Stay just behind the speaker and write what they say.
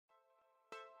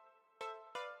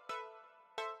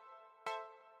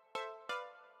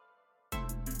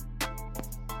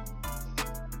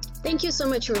Thank you so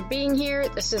much for being here.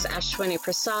 This is Ashwini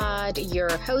Prasad,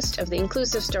 your host of the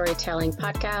Inclusive Storytelling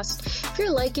Podcast. If you're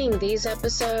liking these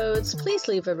episodes, please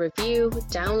leave a review,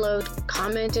 download,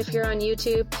 comment if you're on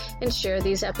YouTube, and share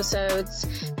these episodes.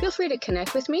 Feel free to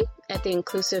connect with me at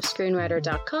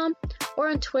theinclusivescreenwriter.com or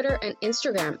on Twitter and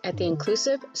Instagram at The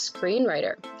Inclusive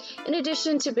Screenwriter. In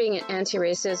addition to being an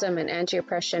anti-racism and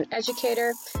anti-oppression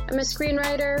educator, I'm a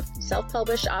screenwriter,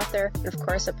 self-published author, and of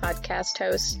course a podcast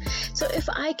host. So if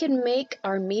I can make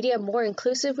our media more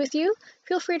inclusive with you,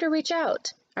 feel free to reach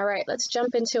out. All right, let's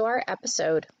jump into our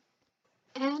episode.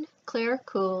 Anne Claire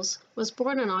Coules was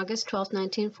born on August 12,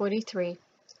 1943,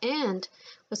 and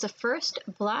was the first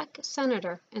Black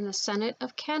senator in the Senate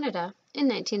of Canada in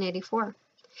 1984.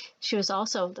 She was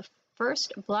also the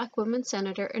first Black woman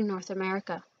senator in North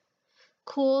America.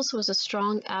 Coules was a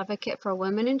strong advocate for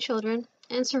women and children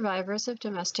and survivors of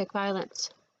domestic violence.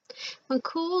 When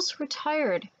Coules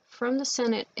retired from the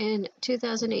Senate in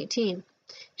 2018,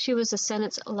 she was the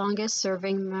Senate's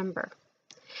longest-serving member.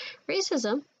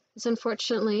 Racism is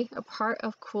unfortunately a part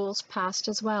of Coules' past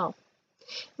as well.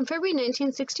 In February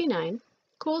 1969,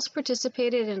 Coules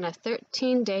participated in a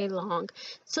 13-day-long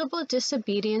civil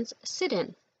disobedience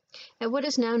sit-in at what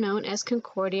is now known as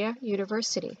Concordia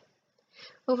University.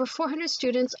 Over 400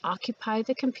 students occupied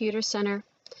the computer center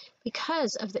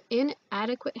because of the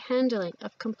inadequate handling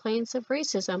of complaints of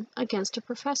racism against a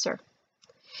professor.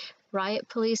 Riot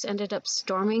police ended up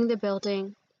storming the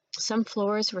building. Some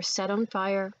floors were set on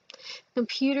fire.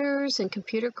 Computers and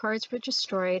computer cards were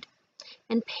destroyed,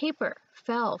 and paper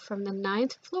fell from the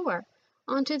 9th floor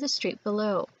onto the street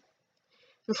below.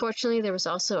 Unfortunately, there was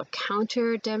also a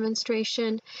counter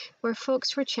demonstration where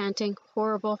folks were chanting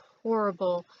horrible,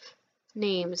 horrible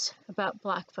names about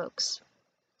Black folks.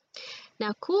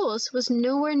 Now, Coules was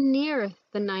nowhere near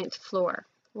the 9th floor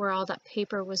where all that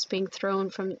paper was being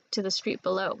thrown to the street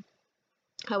below.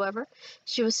 However,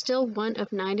 she was still one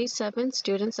of 97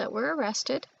 students that were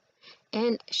arrested,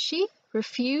 and she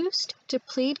refused to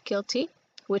plead guilty,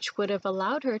 which would have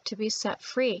allowed her to be set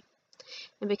free.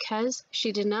 And because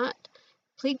she did not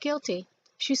plead guilty,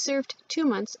 she served 2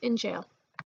 months in jail.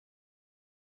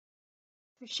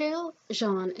 Rachelle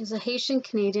Jean is a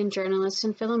Haitian-Canadian journalist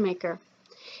and filmmaker.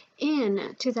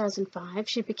 In 2005,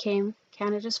 she became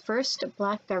Canada's first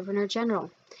Black Governor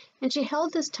General, and she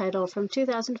held this title from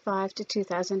 2005 to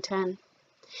 2010.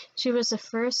 She was the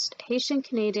first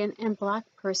Haitian-Canadian and Black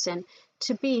person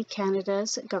to be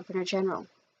Canada's Governor General.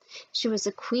 She was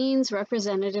the Queen's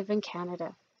representative in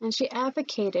Canada, and she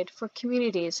advocated for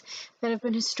communities that have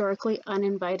been historically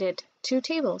uninvited to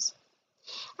tables.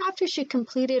 After she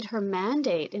completed her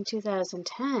mandate in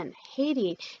 2010,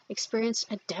 Haiti experienced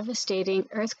a devastating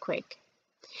earthquake.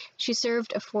 She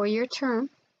served a 4-year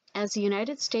term as the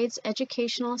United States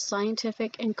Educational,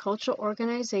 Scientific, and Cultural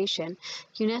Organization,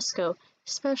 UNESCO,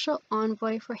 Special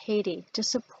Envoy for Haiti to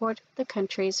support the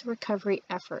country's recovery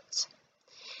efforts.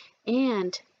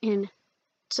 And in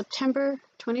September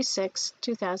 26,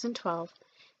 2012,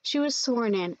 she was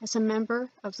sworn in as a member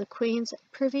of the Queen's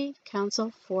Privy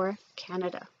Council for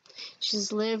Canada.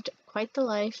 She's lived quite the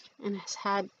life and has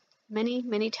had many,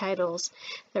 many titles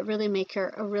that really make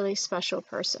her a really special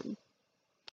person.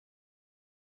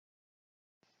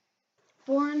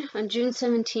 Born on June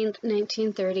 17,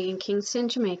 1930 in Kingston,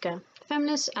 Jamaica,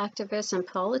 feminist activist and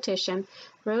politician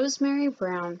Rosemary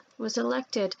Brown was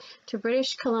elected to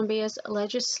British Columbia's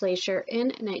legislature in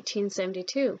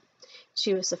 1972.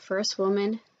 She was the first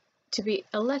woman to be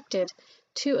elected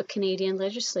to a Canadian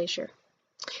legislature.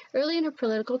 Early in her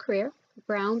political career,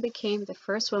 Brown became the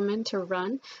first woman to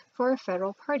run for a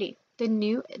federal party, the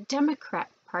New Democrat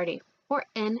Party, or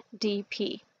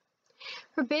NDP.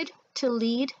 Her bid to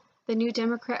lead the New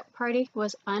Democrat Party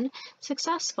was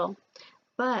unsuccessful,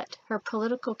 but her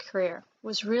political career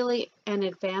was really an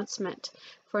advancement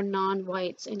for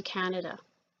non-whites in Canada.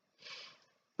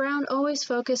 Brown always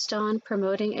focused on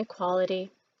promoting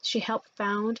equality. She helped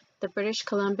found the British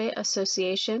Columbia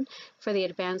Association for the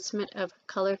Advancement of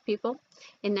Colored People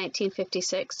in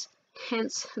 1956,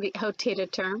 hence the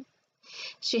outdated term.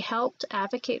 She helped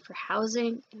advocate for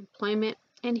housing, employment,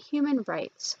 and human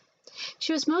rights.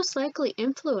 She was most likely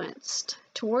influenced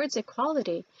towards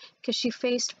equality because she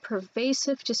faced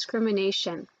pervasive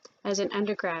discrimination as an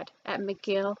undergrad at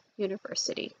McGill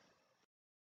University.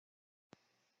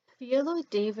 Viola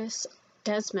Davis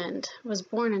Desmond was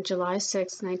born on July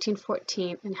 6,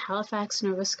 1914 in Halifax,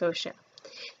 Nova Scotia.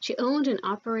 She owned and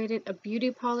operated a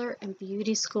beauty parlor and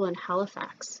beauty school in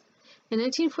Halifax. In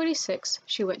 1946,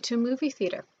 she went to a movie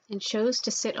theater and chose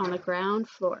to sit on the ground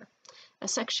floor, a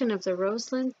section of the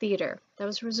Roseland Theater that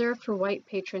was reserved for white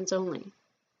patrons only.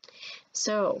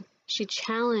 So, she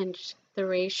challenged the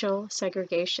racial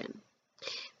segregation.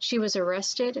 She was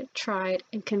arrested, tried,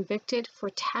 and convicted for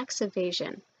tax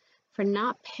evasion for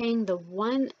not paying the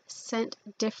 1-cent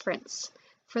difference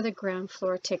for the ground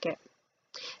floor ticket.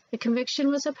 The conviction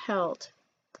was upheld,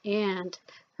 and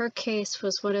her case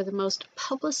was one of the most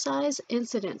publicized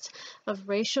incidents of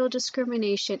racial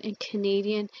discrimination in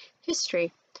Canadian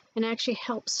history and actually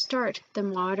helped start the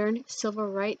modern civil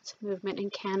rights movement in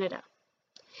Canada.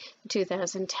 In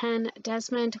 2010,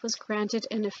 Desmond was granted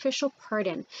an official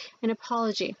pardon and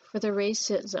apology for the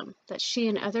racism that she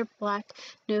and other Black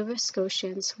Nova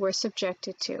Scotians were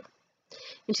subjected to.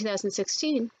 In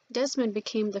 2016, Desmond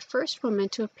became the first woman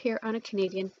to appear on a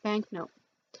Canadian banknote.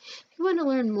 If you want to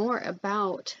learn more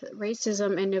about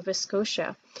racism in Nova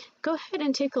Scotia, go ahead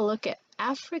and take a look at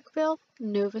Africville,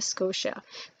 Nova Scotia,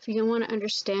 if you want to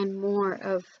understand more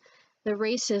of the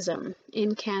racism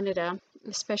in Canada,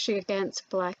 especially against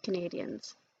Black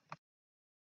Canadians.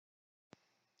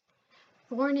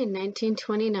 Born in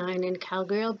 1929 in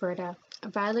Calgary, Alberta,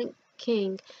 Violet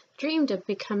King dreamed of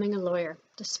becoming a lawyer,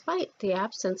 despite the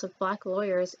absence of Black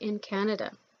lawyers in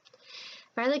Canada.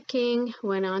 Violet King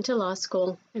went on to law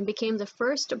school and became the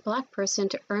first Black person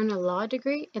to earn a law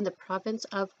degree in the province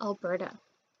of Alberta.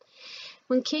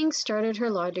 When King started her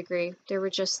law degree, there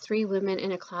were just 3 women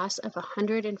in a class of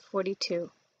 142.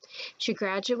 She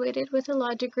graduated with a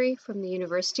law degree from the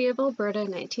University of Alberta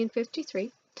in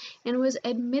 1953 and was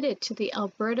admitted to the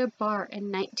Alberta Bar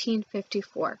in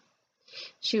 1954.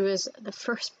 She was the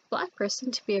first Black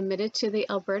person to be admitted to the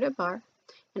Alberta Bar,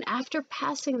 and after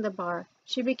passing the bar,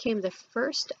 she became the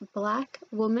first Black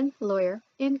woman lawyer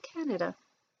in Canada.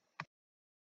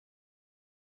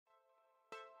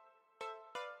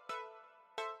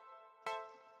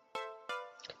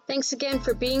 Thanks again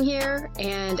for being here,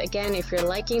 and again, if you're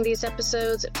liking these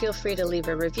episodes, feel free to leave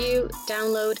a review,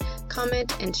 download,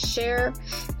 comment, and share.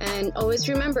 And always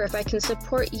remember, if I can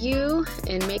support you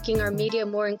in making our media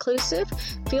more inclusive,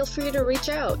 feel free to reach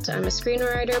out. I'm a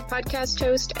screenwriter, podcast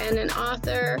host, and an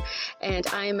author, and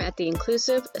I'm at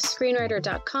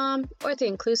theinclusivescreenwriter.com or the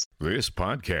Inclusive. This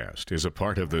podcast is a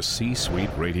part of the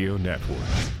C-Suite Radio Network.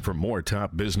 For more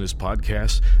top business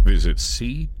podcasts, visit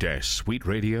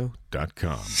c-suiteradio.com.